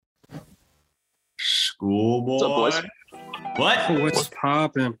Schoolboy. What's up, boys? What? What's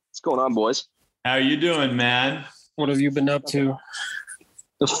poppin'? What's going on, boys? How you doing, man? What have you been up to?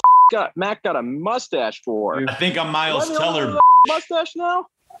 Mac got a mustache for? I think I'm Miles Am I the only one Teller. with a mustache now?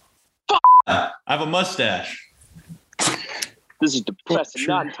 I have a mustache. This is depressing.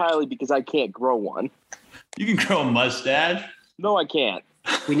 Sure. Not entirely because I can't grow one. You can grow a mustache. No, I can't.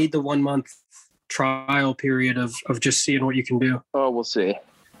 We need the 1 month trial period of just seeing what you can do. Oh, we'll see.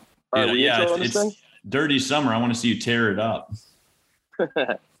 All right, we intro on this thing? dirty summer. I want to see you tear it up.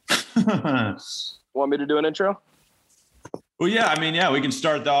 Want me to do an intro? Well, yeah, we can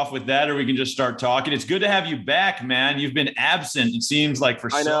start off with that, or we can just start talking. It's good to have you back, man. You've been absent, it seems like,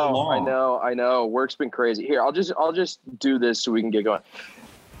 for so long. I know. Work's been crazy. Here, I'll just do this so we can get going.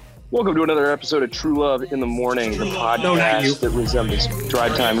 Welcome to another episode of Tru Luv in the Morning, the podcast that resembles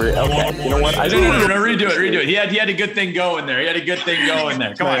drive time. Okay, you know what? No, redo it. He had a good thing going there.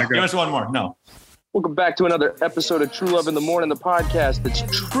 Come on, give us one more. No. Welcome back to another episode of Tru Luv in the Morning, the podcast that's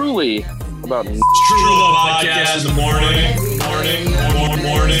truly about Tru Luv podcast in the morning. Tru Luv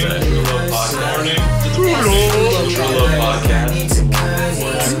podcast. Tru Luv podcast.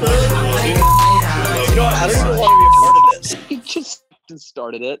 You know what? I don't even want to be a part of this. He just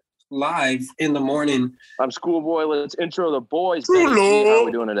started it. Live in the morning. I'm Schoolboy. Let's intro the boys. How are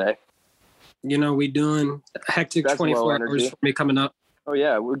we doing today? You know, we doing hectic That's 24 low hours energy. for me coming up. Oh,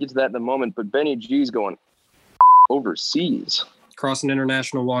 yeah. We'll get to that in a moment. But Benny G's going overseas. Crossing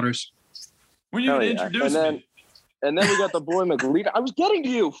international waters. When you Hell gonna yeah. introduce me? And then we got the boy McLeavin. I was getting to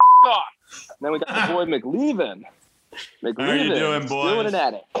you. Off. And then we got the boy McLeavin. How are you doing, boys? Still in an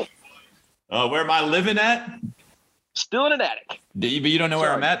attic. Where am I living at? Still in an attic. But you don't know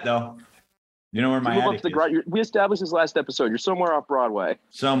where I'm at, though. You know where my attic is. We established this last episode. You're somewhere off Broadway.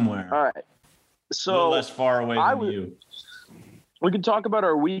 Somewhere. All right. A So little less far away than you. we can talk about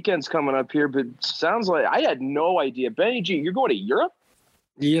our weekends coming up here, but sounds like I had no idea. Benny G, you're going to Europe?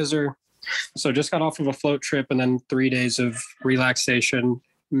 Yes, sir. So just got off of a float trip and then 3 days of relaxation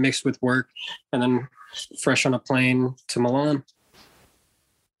mixed with work and then fresh on a plane to Milan.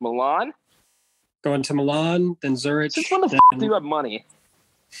 Milan? Going to Milan, then Zurich. Since when the do you have money?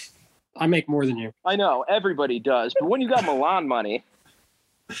 I make more than you. I know, everybody does. But when you got Milan money,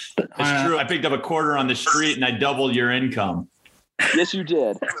 It's true. I picked up a quarter on the street and I doubled your income. yes, you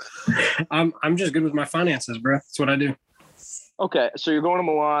did. I'm just good with my finances, bro. That's what I do. Okay, so you're going to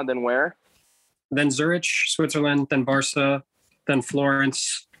Milan, then where? Then Zurich, Switzerland, then Barsa, then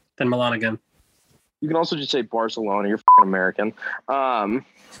Florence, then Milan again. You can also just say Barcelona. You're American.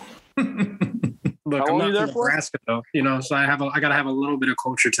 Look, How long I'm are you not there from for? Nebraska though, so I gotta have a little bit of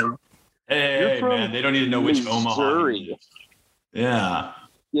culture to me. Hey, from man, they don't even know which Omaha. Missouri. Yeah.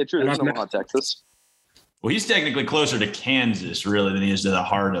 Yeah, true. And There's I'm Omaha, Texas. Well, he's technically closer to Kansas, really, than he is to the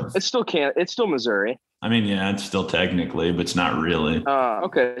heart of. It's still Missouri. I mean, yeah, it's still technically, but it's not really.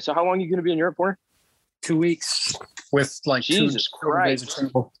 Okay, so how long are you going to be in Europe for? 2 weeks with like Jesus two days of Christ.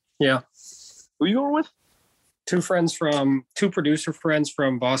 travel. Yeah. Who are you going with? Two producer friends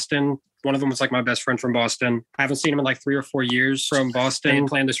from Boston. One of them was like my best friend from Boston. I haven't seen him in like 3 or 4 years from Boston. They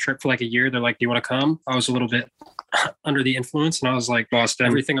planned this trip for like a year. They're like, do you want to come? I was a little bit under the influence and I was like, Boston,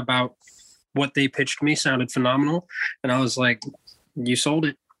 everything about what they pitched me sounded phenomenal. And I was like, you sold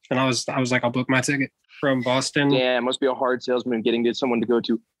it. And I was like, I'll book my ticket from Boston. Yeah, it must be a hard salesman getting someone to go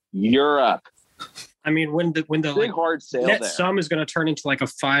to Europe. I mean, when the Big like, hard sale net there. sum is going to turn into like a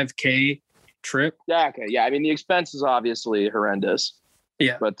 5K trip. Yeah, okay. Yeah, I mean, the expense is obviously horrendous.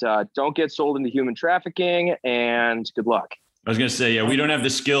 Yeah. But don't get sold into human trafficking and good luck. I was going to say, yeah, we don't have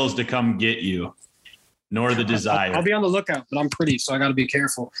the skills to come get you, nor the desire. I'll be on the lookout, but I'm pretty, so I got to be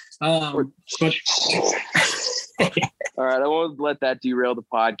careful. But All right, I won't let that derail the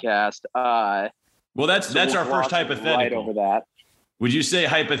podcast. Well, that's So our we'll first gloss hypothetical. right over that. Would you say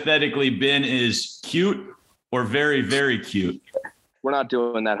hypothetically Ben is cute or very, very cute? We're not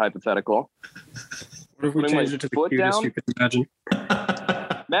doing that hypothetical. what if we Putting my change it to the foot cutest down? you could imagine?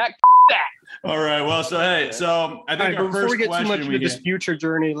 Mac, that. All right. Well, so I think All right, our but before first we get too much question into this future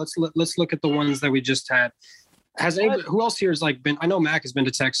journey, let's look at the ones that we just had. Has anybody, who else here has like been? I know Mac has been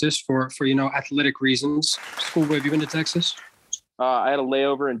to Texas for athletic reasons. Schoolboy, have you been to Texas? I had a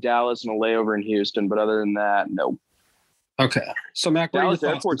layover in Dallas and a layover in Houston, but other than that, no. Okay, so Mac, what are your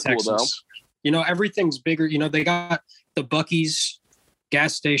Dallas thoughts on Airport's cool, Texas? Everything's bigger. They got the Buc-ee's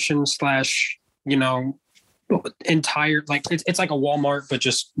gas station / entire like it's like a Walmart, but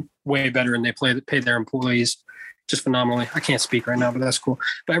just way better, and they pay their employees just phenomenally. I can't speak right now, but that's cool.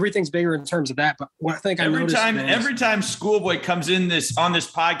 But everything's bigger in terms of that. But what I think every time Schoolboy comes on this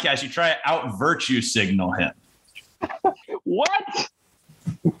podcast, you try to out virtue signal him. What?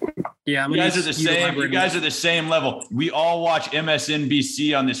 Yeah, you guys are the same. You guys are the same level. We all watch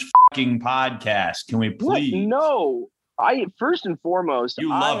MSNBC on this fucking podcast. Can we please? What? No, first and foremost, you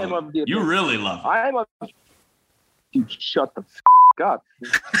love it. You really love it. I am a. Dude, shut the up.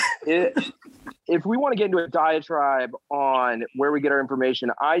 If we want to get into a diatribe on where we get our information,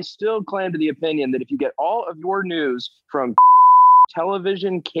 I still claim to the opinion that if you get all of your news from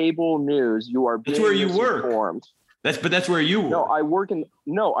television, cable news, you are being misinformed. That's where you work. I work in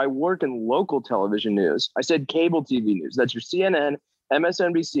local television news. I said cable TV news. That's your CNN,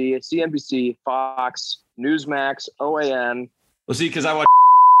 MSNBC, CNBC, Fox, Newsmax, OAN. Well, see, because I watch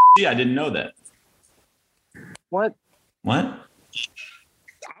I didn't know that. What? All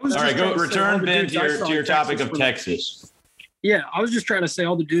right, go return, Ben, to your topic of Texas. Yeah, I was just trying to say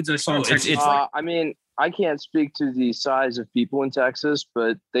all the dudes I saw in Texas. I mean, I can't speak to the size of people in Texas,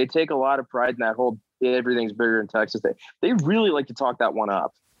 but they take a lot of pride in that whole everything's bigger in Texas. They really like to talk that one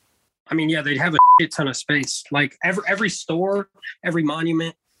up. I mean, yeah, they'd have a shit ton of space. Like every store, every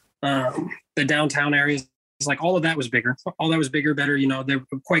monument, the downtown areas, like all of that was bigger. All that was bigger, better. You know, they were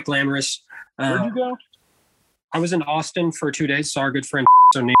quite glamorous. Where'd you go? I was in Austin for 2 days. Saw our good friend.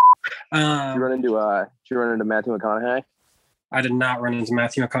 Did you run into Matthew McConaughey? I did not run into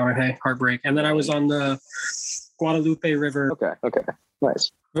Matthew McConaughey. Heartbreak. And then I was on the Guadalupe River. Okay.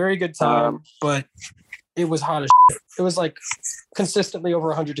 Nice. Very good time, but it was hot as shit. It was like consistently over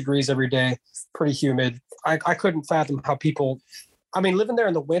 100 degrees every day, pretty humid. I couldn't fathom how people, I mean, living there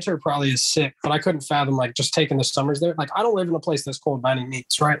in the winter probably is sick, but I couldn't fathom like just taking the summers there. Like I don't live in a place that's cold by any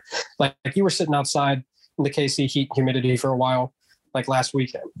means, right? Like you were sitting outside in the KC heat and humidity for a while, like last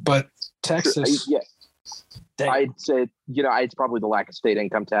weekend, but Texas. Yeah. I'd say, it's probably the lack of state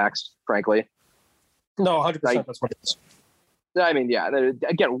income tax, frankly. No, 100%. That's what it is. I mean, yeah,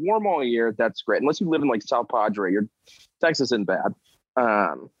 again, warm all year. That's great. Unless you live in like South Padre, Texas isn't bad.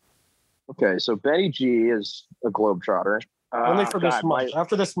 Okay. So Benny G is a globetrotter. Only for this month.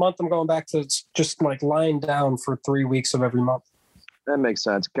 After this month, I'm going back to just like lying down for 3 weeks of every month. That makes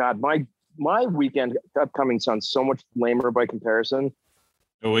sense. God, my weekend upcoming sounds so much lamer by comparison.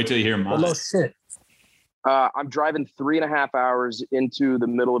 Oh, wait till you hear mine. Well, no shit. I'm driving 3.5 hours into the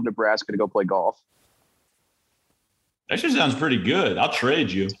middle of Nebraska to go play golf. That sure sounds pretty good. I'll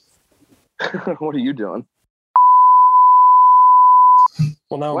trade you. What are you doing?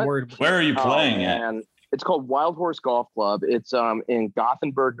 Well, now I'm worried. Where are you playing at? It's called Wild Horse Golf Club. It's in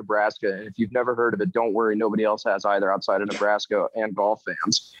Gothenburg, Nebraska. And if you've never heard of it, don't worry. Nobody else has either outside of Nebraska and golf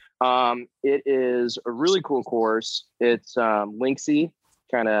fans. It is a really cool course. It's linksy,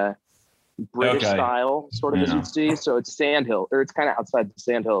 kind of British style, sort of as you'd see. So it's sandhill, or it's kind of outside the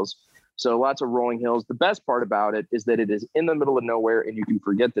sandhills. So lots of rolling hills. The best part about it is that it is in the middle of nowhere, and you can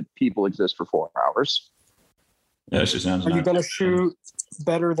forget that people exist for 4 hours. Yeah, that just sounds. Are you going to shoot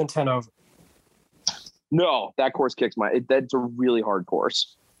better than 10 over? No, that course kicks that's a really hard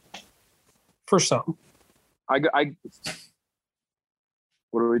course. For some. What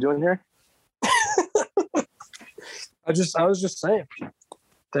are we doing here? I was just saying.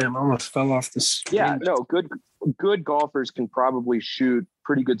 Damn, I almost fell off this. Yeah, no, good golfers can probably shoot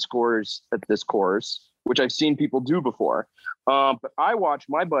pretty good scores at this course, which I've seen people do before. But I watched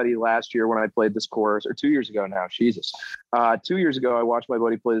my buddy last year when I played this course, or 2 years ago now, Jesus. 2 years ago, I watched my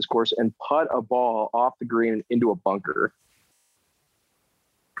buddy play this course and putt a ball off the green into a bunker.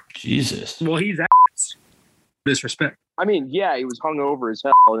 Jesus. Well, he's disrespect. I mean, yeah, he was hungover as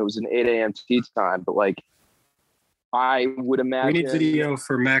hell, and it was an 8 a.m. tee time, but like, I would imagine. We need video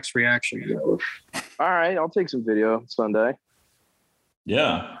for Mac's reaction. All right, I'll take some video Sunday.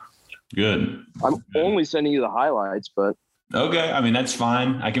 Yeah, good. I'm only sending you the highlights, but. Okay, I mean, that's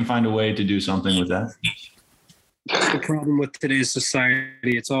fine. I can find a way to do something with that. The problem with today's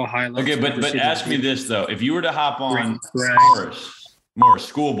society, it's all highlights. Okay, but ask me this, though. If you were to hop on Morris,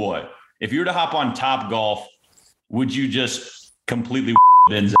 schoolboy, if you were to hop on Top Golf, would you just completely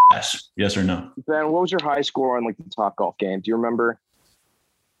Ben's ass? Yes or no? Ben, what was your high score on like the Top Golf game? Do you remember?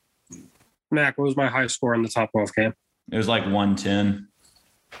 Mac, what was my high score on the Top Golf game? It was like 110.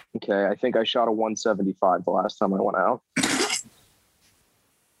 Okay, I think I shot a 175 the last time I went out.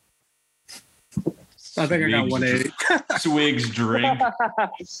 I think I got 180. Swigs drink.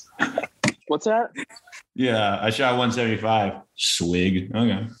 What's that? Yeah, I shot 175. Swig.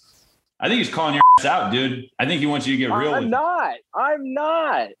 Okay. I think he's calling your ass out, dude. I think he wants you to get real. I'm not. I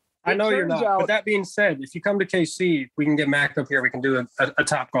know you're not. But that being said, if you come to KC, we can get Mac up here. We can do a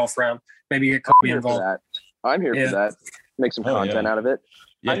Top Golf round. Maybe get Kobe involved. I'm here for that. Make some content out of it.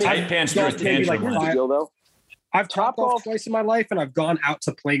 Yeah, tight pants to a tantrum. I've Top Golf twice in my life, and I've gone out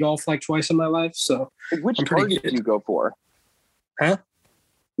to play golf like twice in my life. So, which target do you go for? Huh?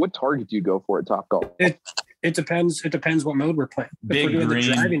 What target do you go for at Top Golf? It depends. It depends what mode we're playing. Big if we're doing green.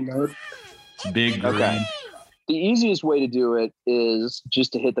 the driving mode. Big green. Okay. The easiest way to do it is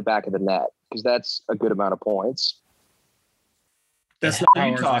just to hit the back of the net because that's a good amount of points. That's What not are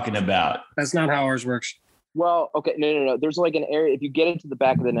how you talking about? That's not how ours works. Well, okay, no. There's like an area. If you get into the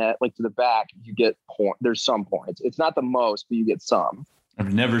back of the net, like to the back, you get point. There's some points. It's not the most, but you get some.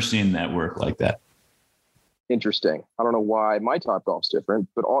 I've never seen that work like that. Interesting. I don't know why my Top Golf's different,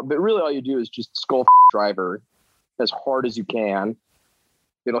 but really all you do is just skull driver as hard as you can.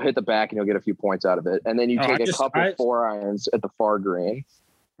 It'll hit the back and you'll get a few points out of it. And then you take a couple 4-irons at the far green.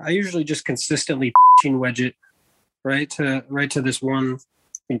 I usually just consistently wedge it right to this one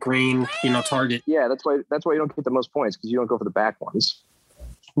green, target. Yeah, that's why you don't get the most points because you don't go for the back ones.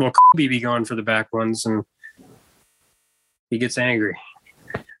 Well, Kobe be going for the back ones and he gets angry.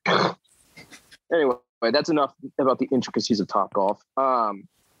 Anyway, that's enough about the intricacies of Top Golf.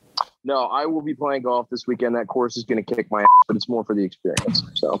 No, I will be playing golf this weekend. That course is going to kick my ass, but it's more for the experience.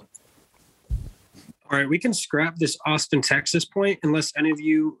 So, all right, we can scrap this Austin, Texas point unless any of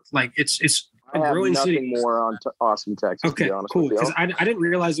you like. It's a growing city. I have nothing more on Austin, Texas. Okay, to be honest cool. with you. Because I didn't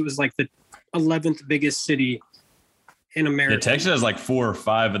realize it was like the 11th biggest city in America. Yeah, Texas has like 4 or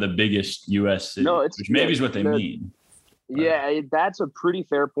 5 of the biggest U.S. cities, which maybe is what they mean. Yeah, that's a pretty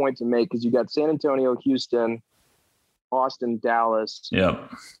fair point to make because you got San Antonio, Houston, Austin, Dallas.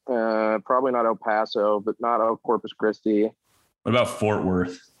 Yep. Probably not El Paso, but not Corpus Christi. What about Fort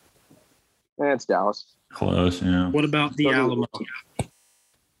Worth? It's Dallas. Close, yeah. What about the Alamo?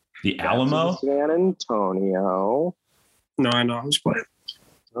 The Alamo? San Antonio. No, I know. I was playing.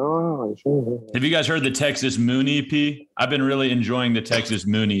 Oh, sure. Have you guys heard the Texas Moon EP? I've been really enjoying the Texas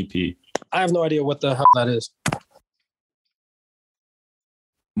Moon EP. I have no idea what the hell that is.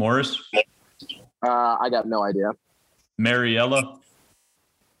 Morris? I got no idea. Mariella?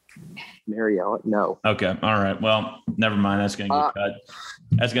 Mariella? No. Okay. All right. Well, never mind. That's going to get cut.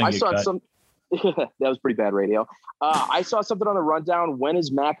 That's going to get cut. That was pretty bad radio. I saw something on the rundown. When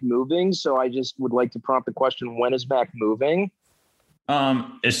is Mac moving? So I just would like to prompt the question, when is Mac moving?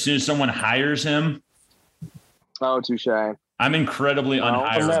 As soon as someone hires him. Oh, touche. I'm incredibly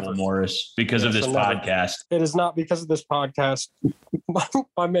unhireable, Morris, because of this podcast. It is not because of this podcast.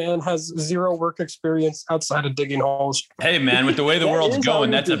 My man has zero work experience outside of digging holes. Hey, man, with the way the world's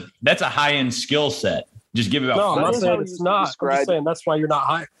going, that's a high-end skill set. Just give it about. No, I'm not saying it's not. I'm just saying that's why you're not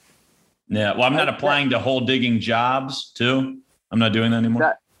hired. Yeah, well, I'm not applying to hole digging jobs too. I'm not doing that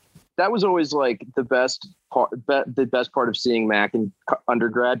anymore. That was always like the best part of seeing Mac in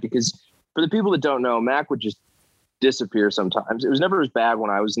undergrad, because for the people that don't know, Mac would just disappear sometimes. It was never as bad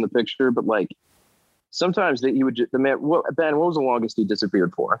when I was in the picture, but like sometimes that he would just, Ben, what was the longest he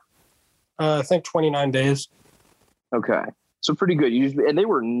disappeared for? I think 29 days. Okay. So pretty good. And they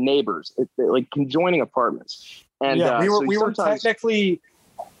were neighbors, like conjoining apartments. And yeah, we were technically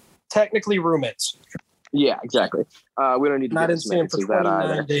roommates. Yeah, exactly. We don't need to not in Sam for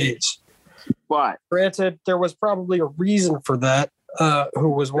 29 days. But granted, there was probably a reason for that. Who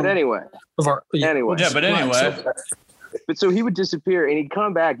was one? But anyway, of our anyway. Yeah, but anyway. But so he would disappear, and he'd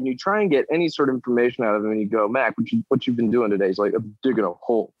come back, and you'd try and get any sort of information out of him, and he'd go, "Mac, what you've been doing today?" He's like, "I'm digging a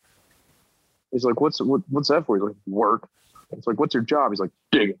hole." He's like, "What's that for?" He's like, "Work." It's like, "What's your job?" He's like,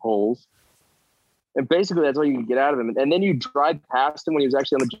 "Digging holes." And basically, that's all you can get out of him. And then you drive past him when he was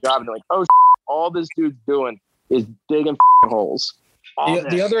actually on the job, and you're like, "Oh, all this dude's doing is digging holes."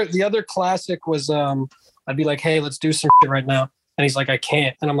 The other classic was I'd be like, "Hey, let's do some shit right now," and he's like, "I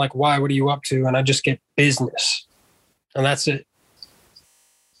can't," and I'm like, "Why? What are you up to?" And I just get business, and that's it.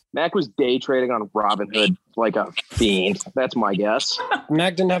 Mac was day trading on Robinhood like a fiend. That's my guess.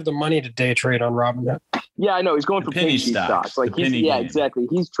 Mac didn't have the money to day trade on Robinhood. Yeah, I know. He's going for penny stocks. Like exactly.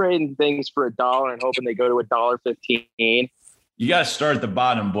 He's trading things for $1 and hoping they go to $1.15. You got to start at the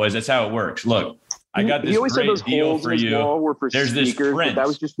bottom, boys. That's how it works. Look, I got this great deal for you. There's this print. That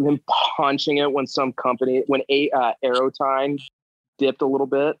was just him punching it when Aerotime dipped a little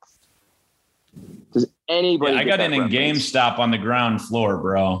bit. Does anybody? I got in GameStop on the ground floor,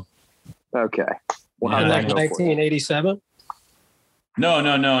 bro. Okay. Well, in like 1987?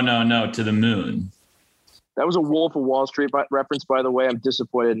 No. To the moon. That was a Wolf of Wall Street reference, by the way. I'm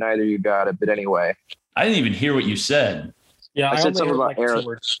disappointed neither of you got it, but anyway. I didn't even hear what you said. Yeah, I said something about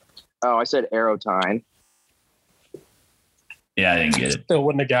I said Aerotime. Yeah, I didn't get it. Still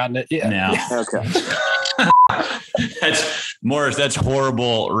wouldn't have gotten it. Yeah. No. Okay. That's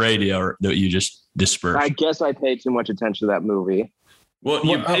horrible radio that you just dispersed. I guess I paid too much attention to that movie. Well,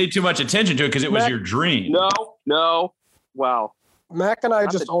 you paid too much attention to it because it was your dream. No. Wow. Mac and I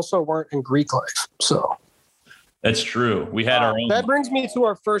just also weren't in Greek life, so. That's true. We had our own. That brings me to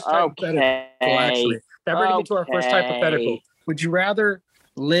our first hypothetical, actually. That brings me to our first hypothetical. Would you rather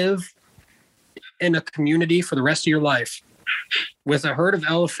live in a community for the rest of your life with a herd of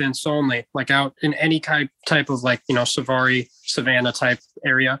elephants only, like out in any type of like, safari, savanna type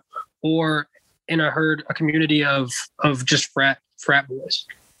area, or in a community of just frat boys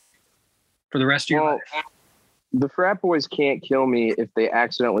for the rest of your life? The frat boys can't kill me if they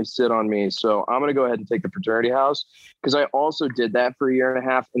accidentally sit on me. So I'm going to go ahead and take the fraternity house, because I also did that for a year and a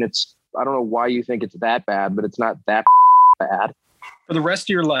half. And I don't know why you think it's that bad, but it's not that bad. For the rest of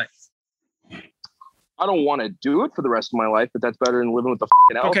your life. I don't want to do it for the rest of my life, but that's better than living with the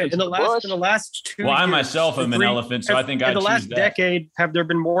elephants. Okay, in the last 2 years. Well, I myself am an elephant, so I think in the last decade, have there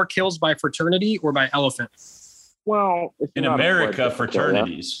been more kills by fraternity or by elephant? Well, in America,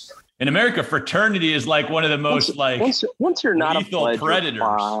 fraternities. In America, fraternity is like one of the most once you're not lethal a predators.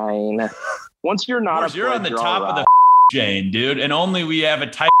 Fine. Once you're not a you're on the top of the chain, dude, and only we have a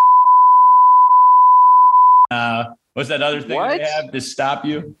type. What's that other thing they have to stop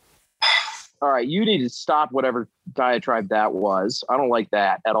you? All right, you need to stop whatever diatribe that was. I don't like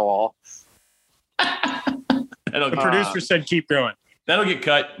that at all. The producer said keep going. That'll get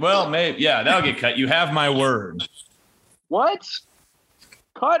cut. Well, maybe. Yeah, that'll get cut. You have my word. What?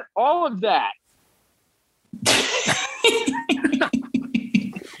 Cut all of that.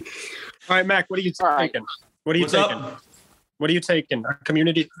 All right, Mac, what are you taking? What are you taking? What are you taking? A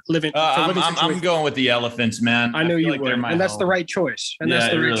community living? I'm going with the elephants, man. I know you would, and that's the right choice. And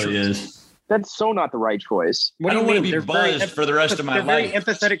that's the right choice. It really is. That's so not the right choice. I don't want to be buzzed for the rest of my life. They're very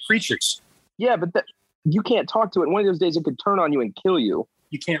empathetic creatures. Yeah, but you can't talk to it. One of those days it could turn on you and kill you.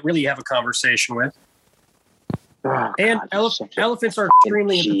 You can't really have a conversation with. Oh, and elephants are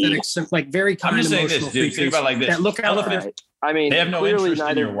extremely empathetic, like very kind. I'm just saying this, dude. Think about it like this. That look out. Elephants. I mean, they have no interest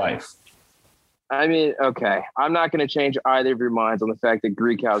in your wife. I mean, okay. I'm not going to change either of your minds on the fact that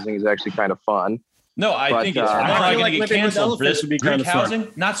Greek housing is actually kind of fun. No, I think it's. I'm not going to get canceled for this. Greek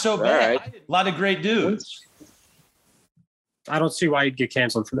housing, not so bad. Right. A lot of great dudes. I don't see why you'd get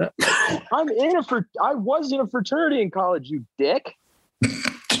canceled for that. I was in a fraternity in college, you dick.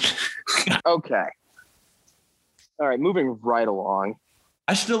 Okay. All right, moving right along.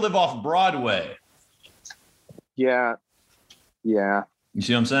 I still live off Broadway. Yeah. You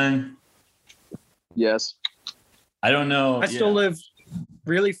see what I'm saying? Yes. I don't know. I still live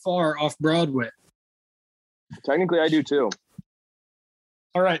really far off Broadway. Technically, I do too.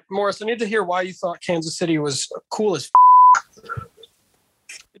 All right, Morris, I need to hear why you thought Kansas City was cool as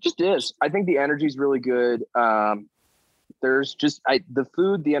It just is. I think the energy is really good. There's just the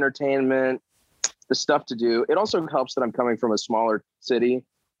food, the entertainment, the stuff to do. It also helps that I'm coming from a smaller city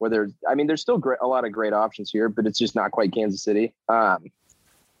where there's still a lot of great options here, but it's just not quite Kansas City. I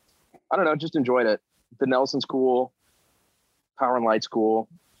don't know, just enjoyed it. The Nelson's cool. Power and Light's cool.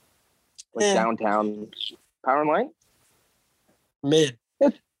 Downtown. Power and Light? Mid.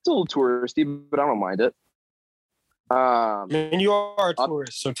 It's a little touristy, but I don't mind it. And you are a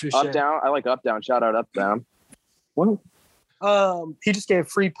tourist, so touche. Up Down. I like Up Down. Shout out Up Down. What? He just gave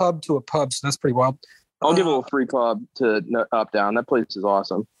free pub to a pub, so that's pretty wild. I'll give a little free pub to Up Down. That place is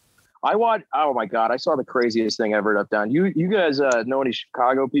awesome. Oh my God, I saw the craziest thing ever at Up Down. You guys know any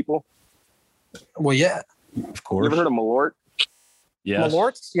Chicago people? Well, yeah. Of course. You ever heard of Malort? Yes.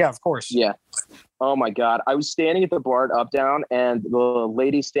 Malort? Yeah, of course. Yeah. Oh my God. I was standing at the bar at Up Down, and the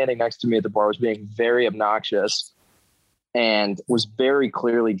lady standing next to me at the bar was being very obnoxious and was very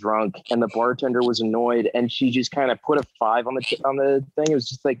clearly drunk. And the bartender was annoyed, and she just kind of put a 5 on the thing. It was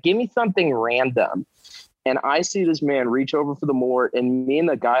just like, give me something random. And I see this man reach over for the Malort, and me and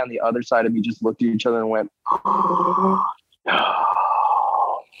the guy on the other side of me just looked at each other and went, oh, no.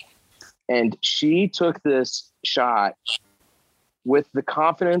 And she took this shot with the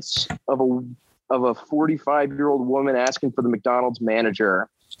confidence of a 45-year-old woman asking for the McDonald's manager.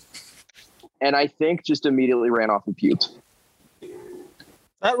 And I think just immediately ran off and puked.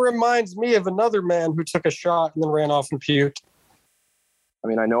 That reminds me of another man who took a shot and then ran off and puked. I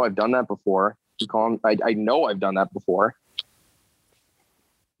mean, I know I've done that before. I know I've done that before.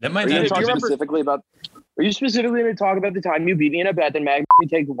 That might Are you specifically going to talk about the time you beat me in a bet, then Mag me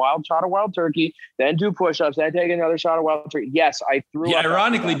take a wild shot of wild turkey, then do push-ups, then take another shot of wild turkey? Yes, I threw up. He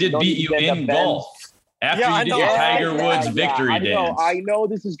ironically did beat you in golf after you did your Tiger Woods victory dance. I know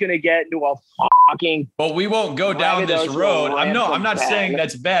this is going to get into a fucking... But we won't go down this road. I'm not saying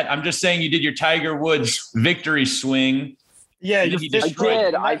that's bad. I'm just saying you did your Tiger Woods victory swing. Yeah, I did.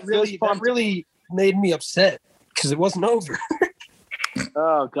 That really made me upset because it wasn't over.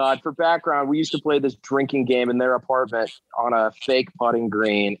 Oh, God. For background, we used to play this drinking game in their apartment on a fake putting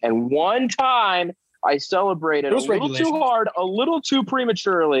green. And one time I celebrated a little too hard, a little too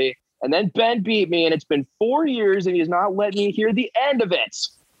prematurely, and then Ben beat me, and it's been 4 years, and he's not let me hear the end of it.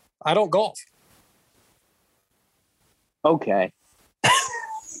 I don't golf. Okay.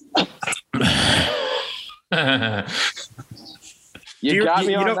 You got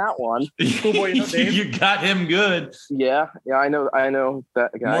me on that one. Schoolboy, Dave? You got him good. Yeah, I know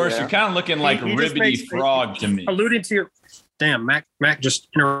that guy. Morris, yeah. you're kind of looking like Ribbity Frog to me. Alluding to your damn Mac just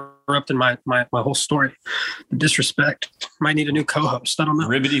interrupted my whole story. The disrespect. Might need a new co-host. I don't know.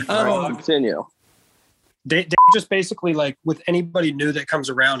 Ribbity Frog. Continue. Dave just basically, like, with anybody new that comes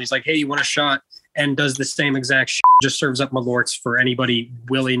around, he's like, hey, you want a shot? And does the same exact shit. Just serves up Malorts for anybody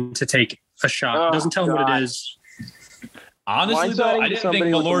willing to take a shot. Doesn't tell him what it is. Honestly, though, I didn't think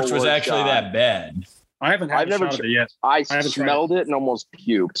Malorts was actually that bad. I've never tried it yet. I smelled it and almost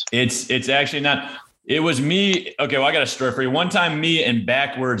puked. It's actually not. It was me. Okay, well, I got a story for you. One time, me and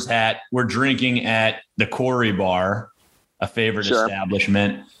Backwards Hat were drinking at the Quarry Bar, a favorite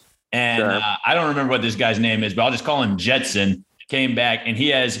establishment. And I don't remember what this guy's name is, but I'll just call him Jetson. Came back, and he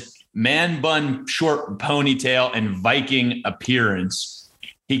has man bun, short ponytail, and Viking appearance.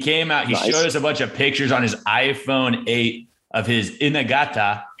 He came out. He showed us a bunch of pictures on his iPhone 8 of his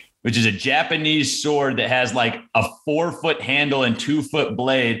Inagata, which is a Japanese sword that has like a 4-foot handle and 2-foot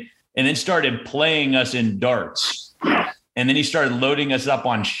blade, and then started playing us in darts. And then he started loading us up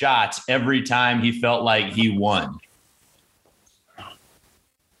on shots every time he felt like he won.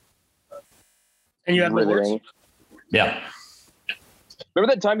 And you had Malorts? Yeah.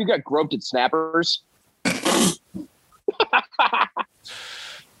 Remember that time you got groped at Snappers?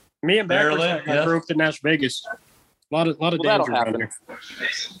 Me and Backwards got groped at Nash Vegas. A lot of danger around here.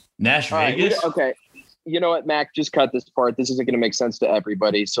 Nash Vegas? Okay. You know what, Mac? Just cut this part. This isn't going to make sense to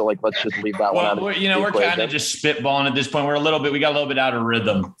everybody. So, like, let's just leave that one out. We're kind of just spitballing at this point. We got a little bit out of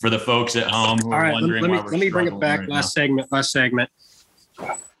rhythm for the folks at home who are wondering. Let me bring it back. Last segment.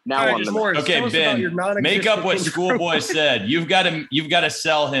 Now, okay, Ben, make up what Schoolboy said. You've got to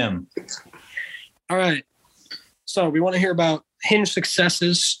sell him. All right. So we want to hear about Hinge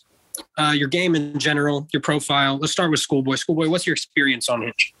successes, your game in general, your profile. Let's start with Schoolboy. Schoolboy, what's your experience on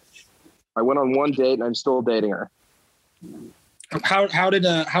Hinge? I went on one date and I'm still dating her. How did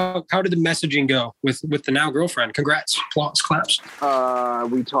the messaging go with the now girlfriend? Congrats, applause, claps.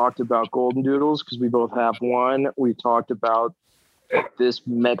 We talked about golden doodles because we both have one. We talked about this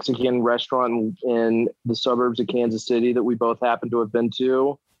Mexican restaurant in the suburbs of Kansas City that we both happen to have been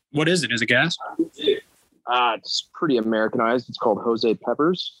to. What is it? Is it gas? It's pretty Americanized. It's called Jose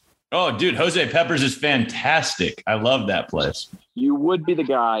Peppers. Oh, dude, Jose Peppers is fantastic. I love that place. You would be the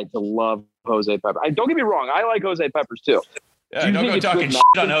guy to love Jose Peppers. Don't get me wrong. I like Jose Peppers too. Don't go talking shit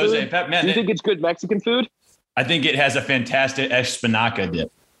on Jose Peppers. Do you think it's good Mexican food? I think it has a fantastic espinaca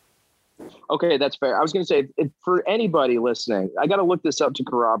dip. Okay, that's fair. I was going to say, for anybody listening, I got to look this up to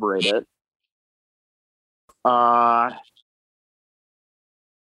corroborate it. Oh,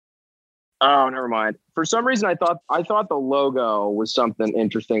 never mind. For some reason, I thought the logo was something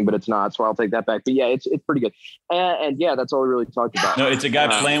interesting, but it's not. So I'll take that back. But yeah, it's pretty good. And yeah, that's all we really talked about. No, it's a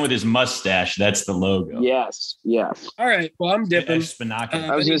guy playing with his mustache. That's the logo. Yes. All right. Well, I'm dipping.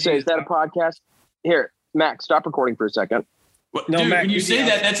 I was going to say, is that a podcast? Here, Max, stop recording for a second. No, dude, Mac, when you say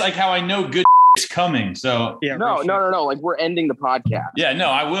that, that's like how I know good is coming. So yeah, no. Like, we're ending the podcast. Yeah, no,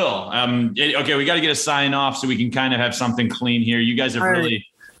 I will. Okay, we got to get a sign off so we can kind of have something clean here. You guys have really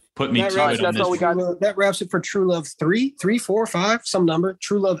put me to it on this. All we got. That wraps it for Tru Luv 3, 4, 5, some number.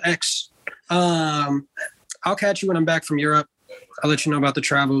 Tru Luv X. I'll catch you when I'm back from Europe. I'll let you know about the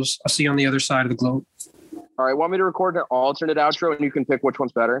travels. I'll see you on the other side of the globe. All right. Want me to record an alternate outro and you can pick which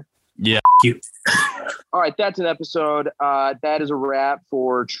one's better? Yeah. All right. That's an episode. That is a wrap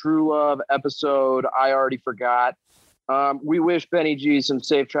for Tru Luv episode. I already forgot. We wish Benny G some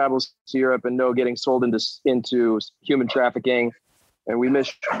safe travels to Europe and no getting sold into human trafficking. And we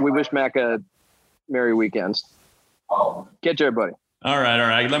wish Mac a merry weekend. Catch everybody. All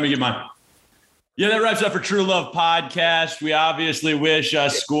right. Let me get mine. Yeah, that wraps up for Tru Luv Podcast. We obviously wish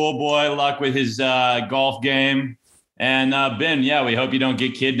Schoolboy luck with his golf game. And Ben, yeah, we hope you don't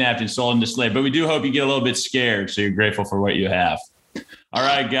get kidnapped and sold into slave, but we do hope you get a little bit scared. So you're grateful for what you have. All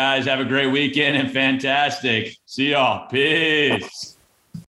right, guys, have a great weekend and fantastic. See y'all. Peace.